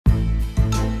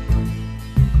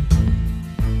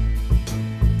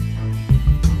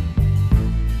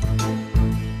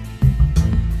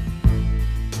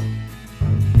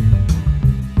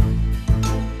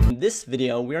this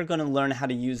video, we are going to learn how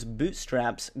to use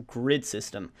Bootstrap's grid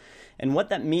system. And what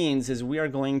that means is we are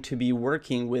going to be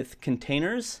working with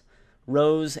containers,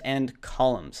 rows, and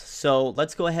columns. So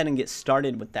let's go ahead and get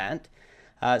started with that.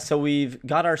 So we've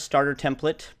got our starter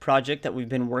template project that we've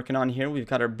been working on here. We've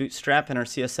got our Bootstrap and our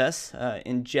CSS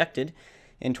injected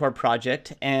into our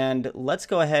project. And let's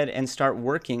go ahead and start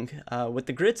working with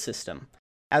the grid system.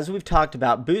 As we've talked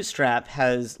about, Bootstrap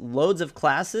has loads of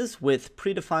classes with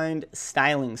predefined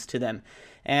stylings to them.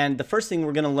 And the first thing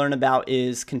we're going to learn about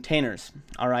is containers,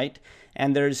 all right?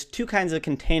 And there's two kinds of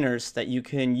containers that you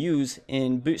can use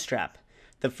in Bootstrap.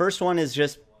 The first one is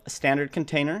just a standard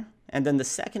container, and then the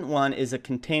second one is a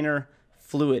container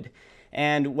fluid.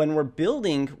 And when we're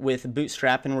building with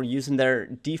Bootstrap and we're using their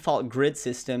default grid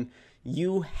system,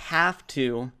 you have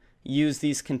to use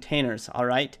these containers, all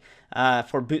right,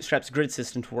 for Bootstrap's grid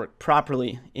system to work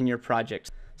properly in your project.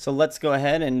 So let's go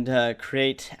ahead and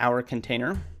create our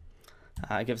container.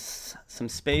 Give us some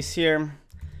space here,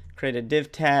 create a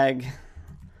div tag.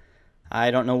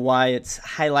 I don't know why it's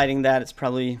highlighting that. It's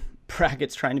probably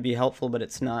brackets trying to be helpful, but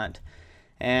it's not.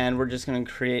 And we're just going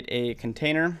to create a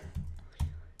container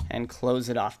and close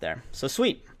it off there. So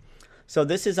sweet. So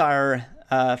this is our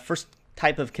first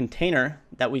type of container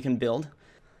that we can build.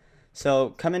 So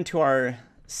come into our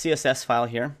CSS file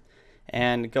here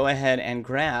and go ahead and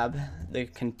grab the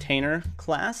container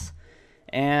class,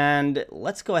 and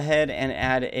let's go ahead and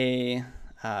add a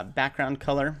background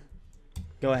color.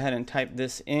 Go ahead and type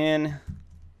this in.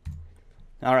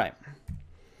 All right,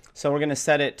 so we're going to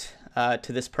set it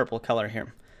to this purple color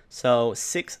here. So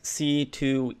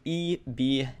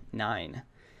 6C2EB9.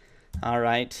 All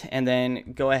right, and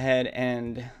then go ahead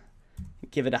and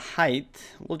give it a height.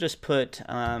 We'll just put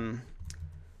 5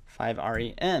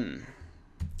 rem.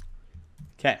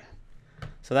 Okay,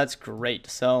 so that's great.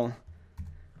 So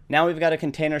now we've got a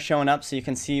container showing up so you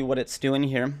can see what it's doing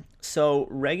here. So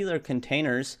regular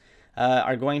containers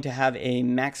are going to have a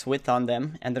max width on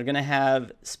them, and they're going to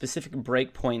have specific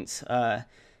breakpoints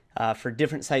for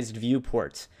different sized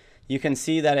viewports. You can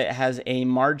see that it has a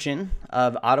margin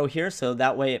of auto here, so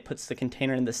that way it puts the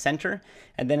container in the center.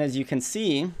 And then as you can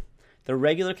see, the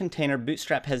regular container,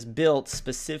 Bootstrap has built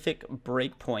specific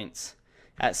breakpoints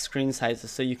at screen sizes.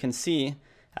 So you can see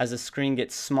as the screen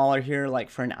gets smaller here,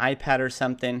 like for an iPad or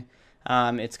something,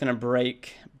 it's going to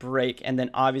break. And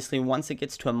then obviously once it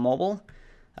gets to a mobile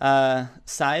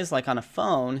size, like on a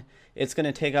phone, it's going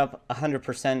to take up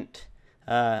 100%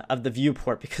 of the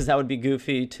viewport, because that would be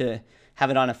goofy to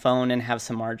have it on a phone and have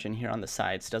some margin here on the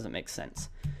sides. Doesn't make sense.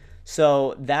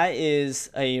 So that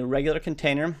is a regular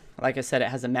container. Like I said, it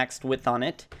has a maxed width on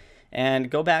it.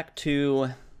 And go back to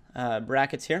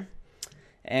brackets here.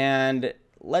 And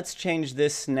let's change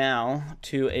this now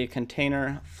to a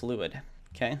container fluid.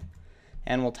 Okay.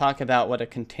 And we'll talk about what a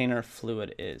container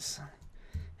fluid is.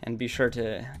 And be sure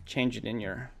to change it in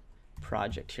your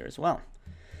project here as well.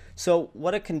 So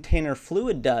what a container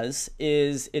fluid does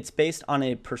is it's based on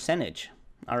a percentage.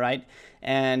 All right,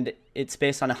 and it's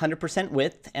based on 100%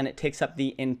 width, and it takes up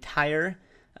the entire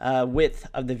width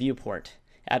of the viewport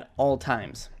at all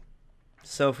times.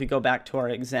 So if we go back to our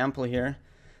example here,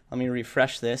 let me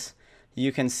refresh this.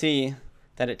 You can see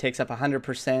that it takes up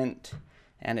 100%,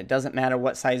 and it doesn't matter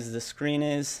what size the screen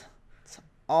is. It's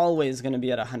always going to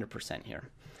be at 100% here.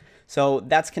 So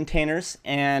that's containers,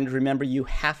 and remember, you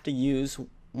have to use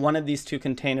one of these two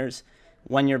containers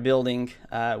when you're building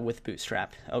with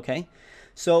Bootstrap. Okay.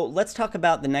 So let's talk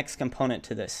about the next component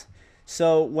to this.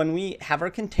 So when we have our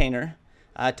container,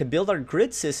 to build our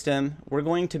grid system, we're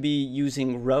going to be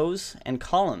using rows and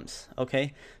columns,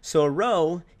 okay? So a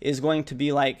row is going to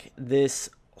be like this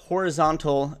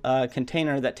horizontal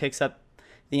container that takes up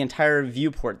the entire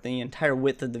viewport, the entire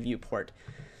width of the viewport.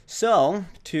 So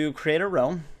to create a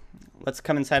row, let's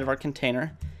come inside of our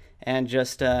container and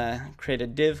just create a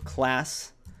div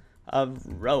class of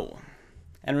row.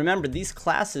 And remember, these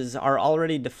classes are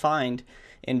already defined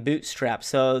in Bootstrap,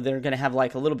 so they're going to have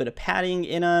like a little bit of padding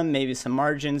in them, maybe some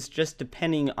margins, just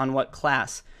depending on what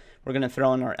class we're going to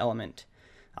throw in our element.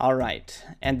 All right,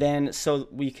 and then so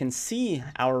we can see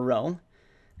our row,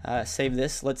 save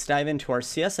this. Let's dive into our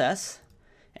CSS,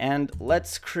 and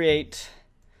let's create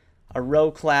a row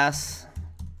class,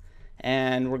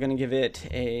 and we're going to give it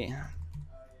a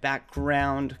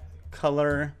background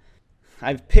color.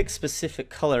 I've picked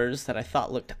specific colors that I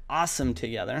thought looked awesome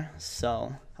together,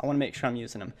 so I want to make sure I'm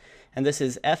using them. And this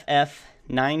is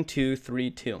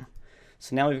FF9232.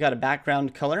 So now we've got a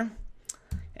background color,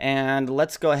 and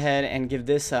let's go ahead and give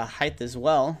this a height as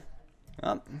well.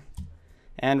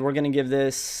 And we're going to give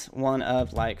this one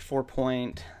of like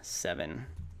 4.7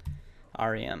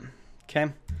 rem.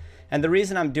 Okay. And the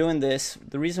reason I'm doing this,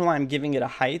 the reason why I'm giving it a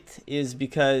height is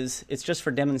because it's just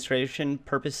for demonstration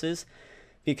purposes.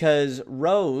 Because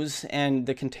rows and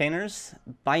the containers,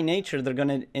 by nature, they're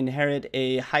going to inherit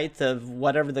a height of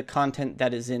whatever the content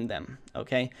that is in them,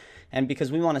 okay? And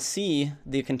because we want to see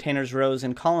the containers, rows,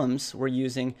 and columns we're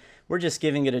just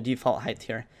giving it a default height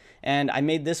here. And I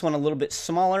made this one a little bit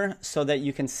smaller so that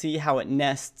you can see how it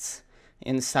nests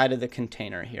inside of the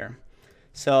container here.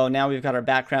 So now we've got our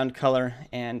background color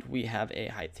and we have a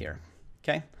height here,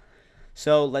 okay?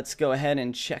 So let's go ahead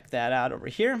and check that out over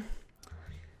here.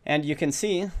 And you can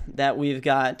see that we've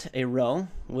got a row,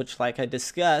 which, like I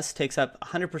discussed, takes up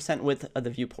 100% width of the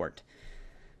viewport.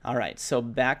 All right, so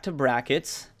back to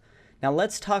brackets. Now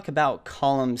let's talk about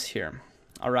columns here.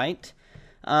 All right,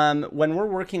 when we're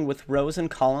working with rows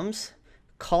and columns,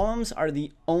 columns are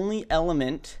the only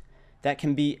element that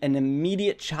can be an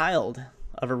immediate child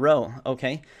of a row,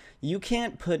 okay? You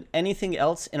can't put anything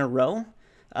else in a row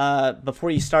before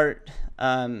you start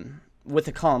with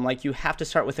a column. Like, you have to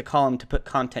start with a column to put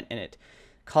content in it.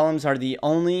 Columns are the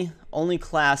only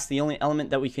class, the only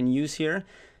element that we can use here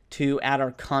to add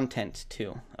our content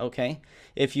to, okay?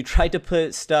 If you try to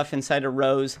put stuff inside of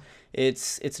rows,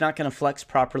 it's not going to flex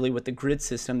properly with the grid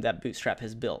system that Bootstrap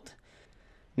has built.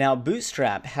 Now,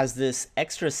 Bootstrap has this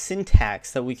extra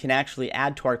syntax that we can actually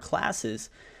add to our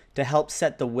classes to help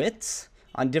set the widths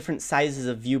on different sizes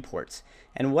of viewports.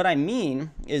 And what I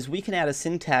mean is we can add a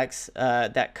syntax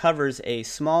that covers a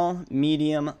small,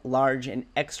 medium, large, and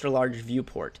extra large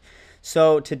viewport.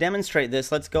 So to demonstrate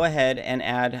this, let's go ahead and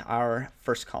add our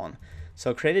first column.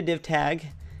 So create a div tag,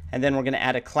 and then we're going to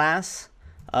add a class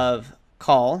of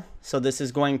col. So this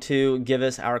is going to give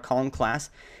us our column class.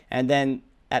 And then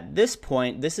at this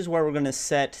point, this is where we're going to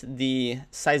set the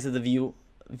size of the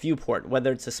viewport,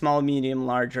 whether it's a small, medium,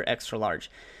 large, or extra large.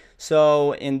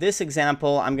 So in this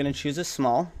example, I'm going to choose a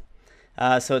small.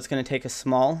 So it's going to take a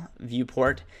small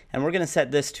viewport, and we're going to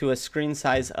set this to a screen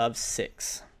size of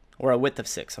 6, or a width of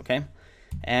 6, okay?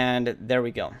 And there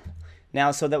we go.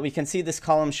 Now, so that we can see this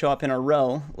column show up in a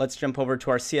row, let's jump over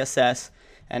to our CSS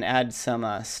and add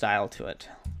some style to it.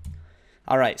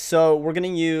 All right, so we're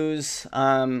going to use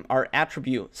our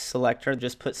attribute selector,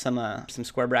 just put some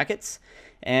square brackets,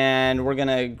 and we're going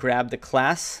to grab the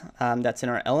class that's in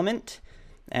our element.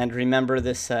 And remember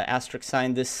this asterisk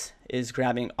sign, this is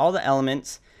grabbing all the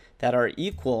elements that are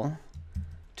equal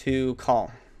to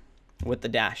col with the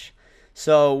dash.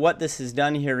 So what this has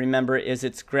done here, remember, is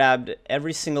it's grabbed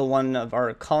every single one of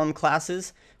our column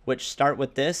classes, which start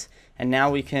with this, and now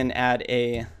we can add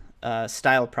a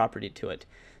style property to it.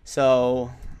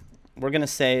 So we're going to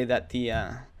say that the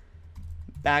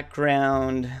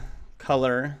background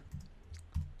color,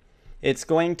 it's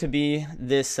going to be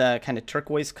this kind of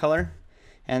turquoise color.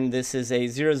 And this is a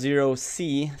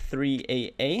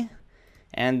 00C3AA.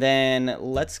 And then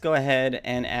let's go ahead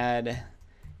and add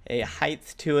a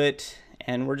height to it.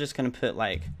 And we're just going to put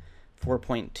like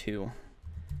 4.2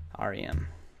 rem.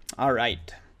 All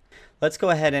right. Let's go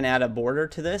ahead and add a border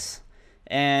to this.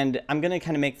 And I'm going to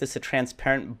kind of make this a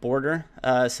transparent border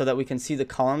so that we can see the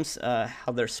columns,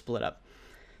 how they're split up.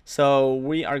 So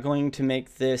we are going to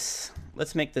make this,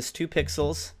 let's make this 2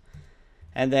 pixels.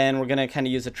 And then we're going to kind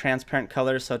of use a transparent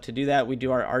color. So to do that, we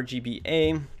do our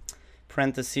RGBA,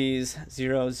 parentheses,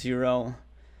 0, 0,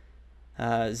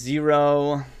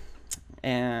 0,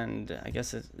 and I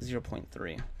guess it's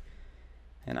 0.3.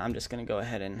 And I'm just going to go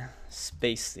ahead and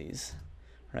space these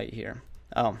right here.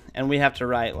 Oh, and we have to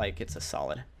write like it's a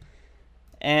solid.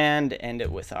 And end it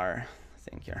with our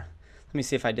thing here. Let me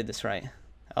see if I did this right.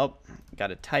 Oh,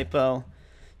 got a typo.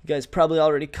 You guys probably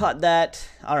already caught that.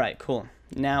 All right, cool.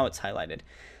 Now it's highlighted.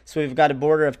 So we've got a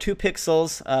border of 2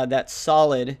 pixels that's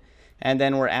solid, and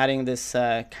then we're adding this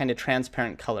kind of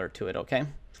transparent color to it, okay?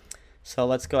 So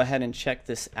let's go ahead and check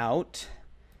this out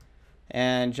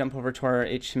and jump over to our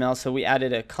HTML. So we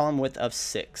added a column width of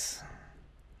 6.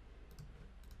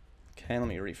 Okay, let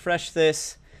me refresh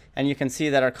this, and you can see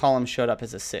that our column showed up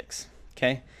as a 6.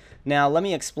 Okay, now let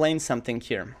me explain something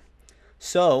here.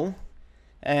 So,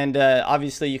 and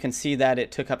obviously you can see that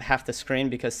it took up half the screen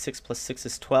because 6 plus 6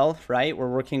 is 12, right? We're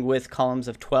working with columns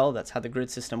of 12. That's how the grid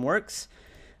system works.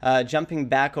 Jumping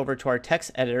back over to our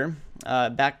text editor,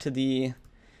 back to the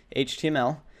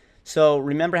HTML. So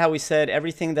remember how we said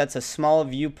everything that's a small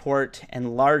viewport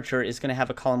and larger is going to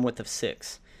have a column width of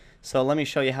 6. So let me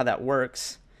show you how that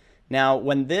works. Now,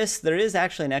 when there is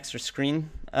actually an extra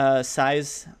screen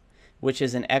size, which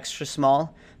is an extra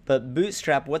small. But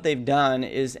Bootstrap, what they've done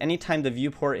is anytime the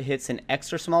viewport hits an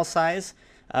extra small size,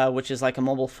 which is like a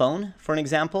mobile phone, for an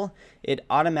example, it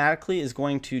automatically is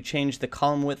going to change the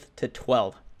column width to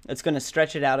 12. It's going to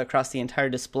stretch it out across the entire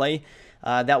display.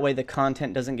 That way the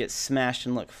content doesn't get smashed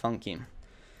and look funky.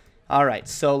 All right,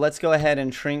 so let's go ahead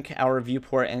and shrink our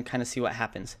viewport and kind of see what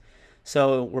happens.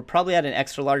 So we're probably at an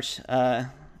extra large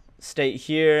state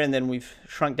here, and then we've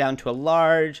shrunk down to a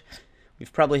large.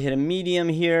 We've probably hit a medium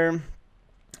here,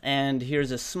 and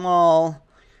here's a small,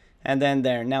 and then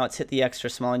there. Now it's hit the extra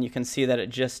small, and you can see that it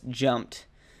just jumped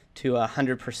to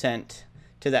 100%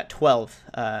 to that 12,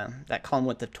 that column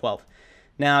width of 12.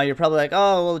 Now you're probably like,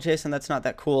 oh, well, Jason, that's not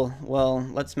that cool. Well,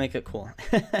 let's make it cool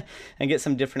and get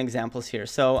some different examples here.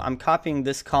 So I'm copying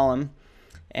this column,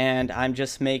 and I'm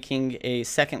just making a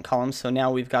second column. So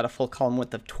now we've got a full column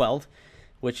width of 12,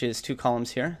 which is 2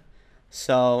 columns here.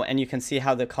 So, and you can see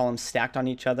how the columns stacked on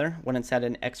each other when it's at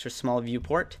an extra small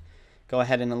viewport. Go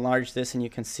ahead and enlarge this, and you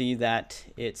can see that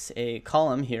it's a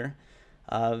column here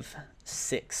of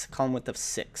 6, column width of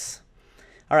 6.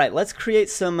 All right, let's create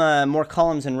some more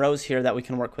columns and rows here that we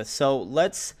can work with. So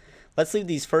let's leave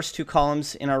these first 2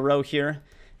 columns in our row here,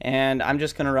 and I'm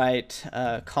just going to write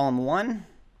column 1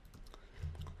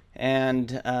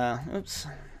 and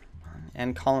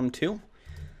and column 2.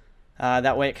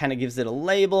 That way it kind of gives it a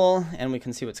label, and we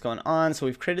can see what's going on. So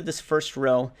we've created this first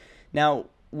row. Now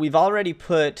we've already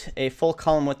put a full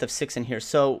column width of 6 in here,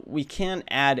 so we can't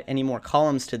add any more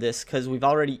columns to this because we've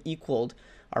already equaled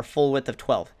our full width of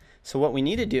 12. So what we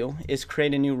need to do is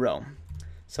create a new row.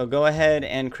 So go ahead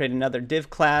and create another div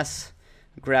class,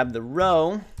 grab the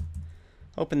row,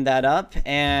 open that up,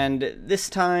 and this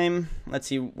time, let's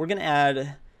see, we're going to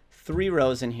add 3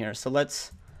 rows in here. So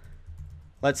let's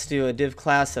do a div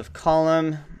class of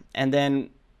column, and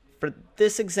then for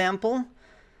this example,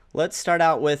 let's start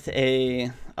out with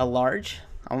a large.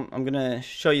 I'm going to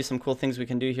show you some cool things we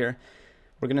can do here.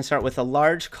 We're going to start with a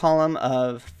large column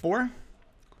of 4.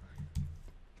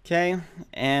 Okay,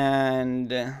 and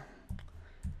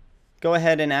go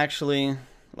ahead and actually,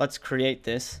 let's create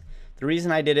this. The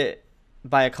reason I did it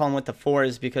by a column width of 4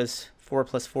 is because 4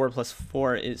 plus 4 plus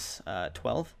 4 is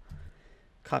 12.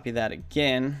 Copy that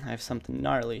again. I have something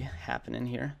gnarly happening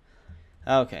here.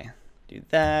 Okay, do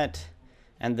that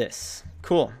and this.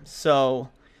 Cool. So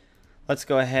let's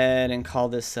go ahead and call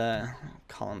this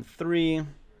column 3,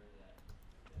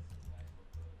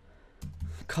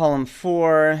 column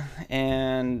 4,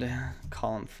 and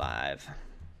column 5.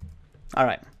 All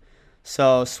right,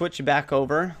 so switch back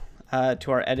over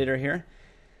to our editor here,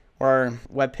 or our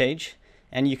web page,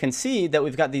 and you can see that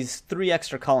we've got these 3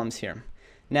 extra columns here.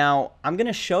 Now I'm going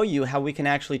to show you how we can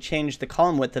actually change the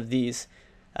column width of these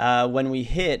when we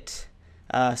hit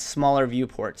smaller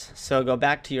viewports. So go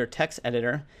back to your text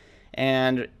editor,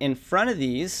 and in front of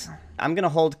these, I'm going to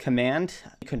hold Command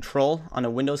Control on a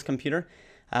Windows computer,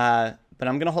 but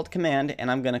I'm going to hold Command,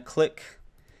 and I'm going to click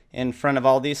in front of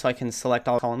all these so I can select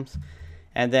all columns,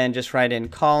 and then just write in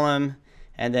column,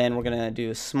 and then we're going to do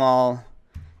a small,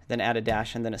 then add a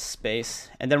dash, and then a space,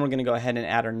 and then we're going to go ahead and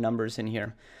add our numbers in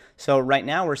here. So right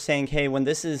now we're saying, hey, when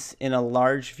this is in a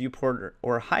large viewport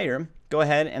or higher, go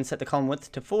ahead and set the column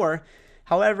width to 4.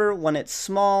 However, when it's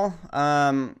small,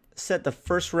 set the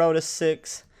first row to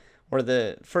 6, or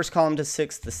the first column to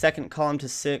 6, the second column to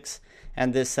 6,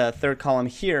 and this third column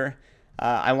here,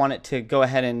 I want it to go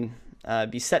ahead and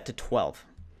be set to 12.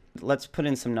 Let's put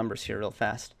in some numbers here real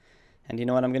fast. And you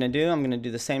know what I'm going to do? I'm going to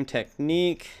do the same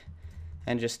technique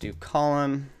and just do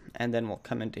column, and then we'll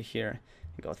come into here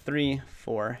and go 3,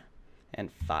 4,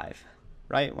 and 5.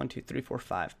 Right? 1, 2, 3, 4,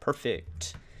 5.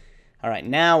 Perfect. All right,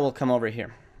 now we'll come over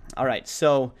here. All right,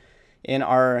 so in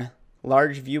our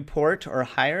large viewport or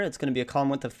higher, it's going to be a column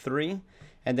width of 3.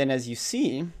 And then as you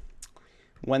see,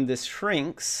 when this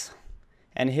shrinks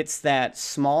and hits that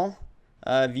small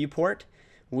viewport,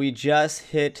 we just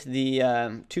hit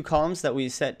the 2 columns that we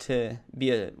set to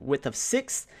be a width of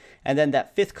 6. And then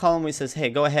that 5th column, we says, hey,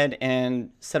 go ahead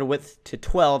and set a width to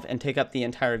 12 and take up the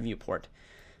entire viewport.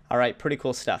 All right, pretty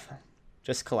cool stuff.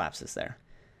 Just collapses there.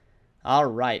 All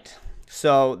right,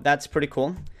 so that's pretty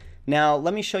cool. Now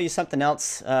let me show you something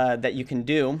else that you can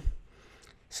do.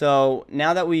 So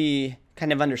now that we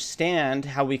kind of understand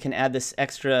how we can add this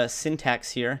extra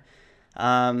syntax here,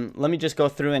 let me just go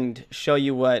through and show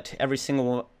you what every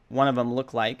single one of them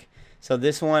look like. So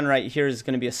this one right here is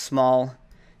going to be a small,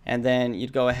 and then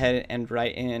you'd go ahead and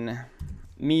write in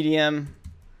medium,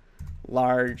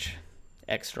 large,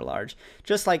 extra large,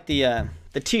 just like the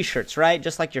t-shirts, right?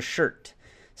 Just like your shirt.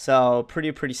 So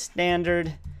pretty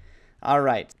standard. All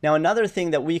right. Now another thing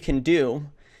that we can do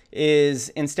is,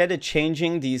 instead of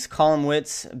changing these column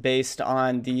widths based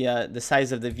on the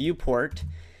size of the viewport,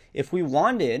 if we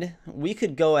wanted, we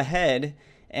could go ahead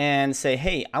and say,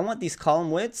 hey, I want these column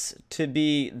widths to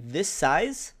be this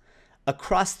size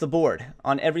across the board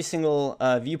on every single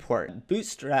viewport.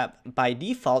 Bootstrap, by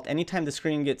default, anytime the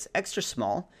screen gets extra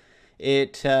small,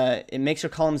 it makes your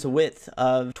columns a width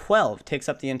of 12, takes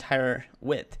up the entire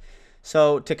width.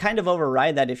 So to kind of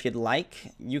override that, if you'd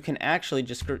like, you can actually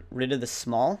just get rid of the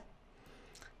small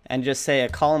and just say a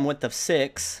column width of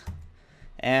 6,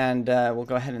 and we'll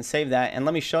go ahead and save that. And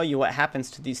let me show you what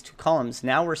happens to these two columns.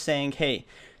 Now we're saying, hey,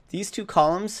 these two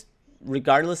columns,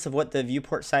 regardless of what the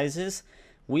viewport size is,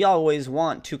 we always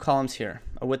want two columns here,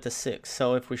 a width of 6.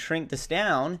 So if we shrink this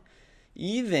down,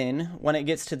 even when it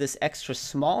gets to this extra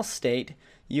small state,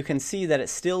 you can see that it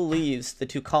still leaves the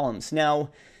two columns. Now,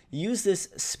 use this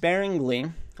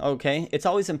sparingly, okay? It's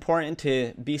always important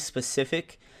to be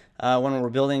specific when we're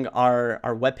building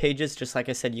our web pages. Just like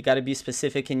I said, you got to be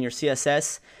specific in your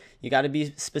CSS, you got to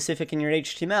be specific in your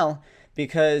HTML,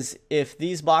 because if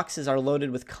these boxes are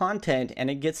loaded with content and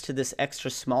it gets to this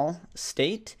extra small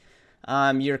state,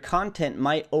 your content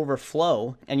might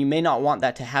overflow, and you may not want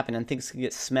that to happen, and things can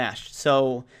get smashed.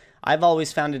 So I've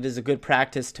always found it as a good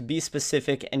practice to be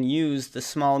specific and use the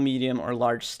small, medium, or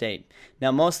large state.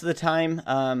 Now, most of the time,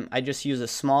 I just use a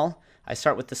small. I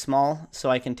start with the small so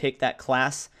I can take that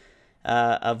class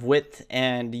of width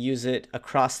and use it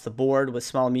across the board with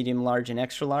small, medium, large, and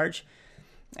extra large,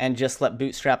 and just let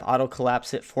Bootstrap auto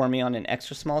collapse it for me on an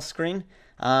extra small screen.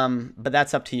 But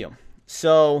that's up to you.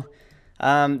 So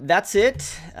that's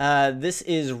it. This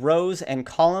is rows and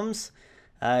columns.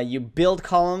 You build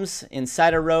columns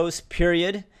inside of rows,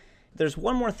 period. There's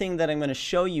one more thing that I'm going to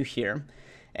show you here,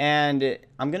 and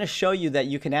I'm going to show you that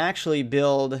you can actually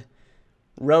build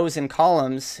rows and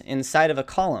columns inside of a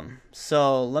column.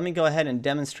 So let me go ahead and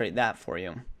demonstrate that for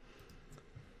you.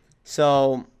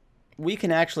 So we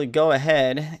can actually go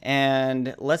ahead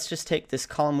and let's just take this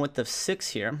column width of 6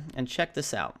 here and check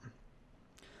this out.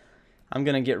 I'm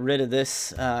going to get rid of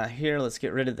this here. Let's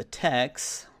get rid of the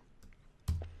text.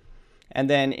 And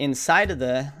then inside of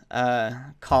the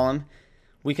column,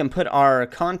 we can put our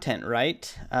content,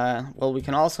 right? Well, we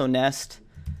can also nest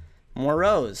more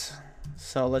rows.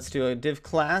 So let's do a div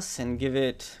class and give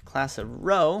it class of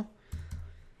row.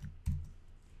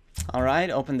 All right,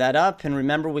 open that up. And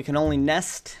remember, we can only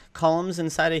nest columns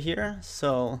inside of here.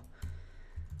 So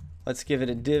let's give it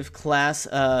a div class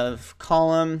of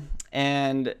column.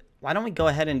 And why don't we go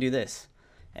ahead and do this?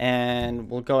 And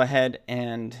we'll go ahead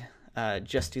and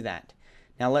just do that.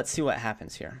 Now let's see what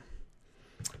happens here.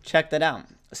 Check that out.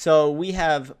 So we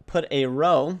have put a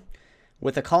row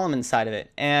with a column inside of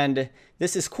it. And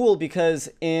this is cool because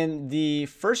in the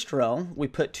first row, we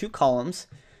put 2 columns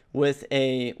with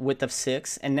a width of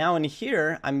 6. And now in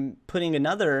here, I'm putting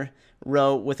another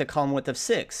row with a column width of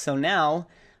 6. So now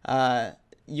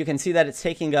you can see that it's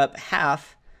taking up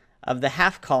half of the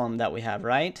half column that we have,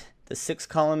 right? The 6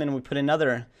 column, and we put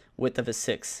another width of a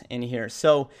 6 in here.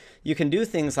 So you can do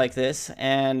things like this,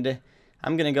 and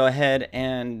I'm going to go ahead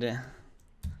and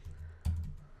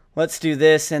let's do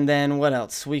this, and then what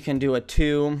else? We can do a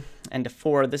 2 and a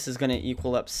 4. This is going to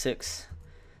equal up 6,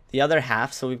 the other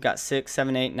half. So we've got 6,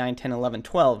 7, 8, 9, 10, 11,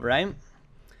 12, right?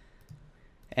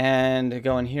 And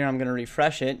go in here, I'm going to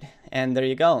refresh it, and there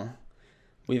you go.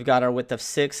 We've got our width of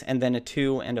 6 and then a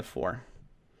 2 and a 4.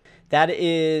 That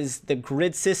is the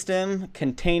grid system,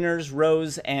 containers,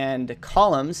 rows, and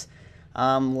columns.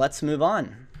 Let's move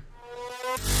on.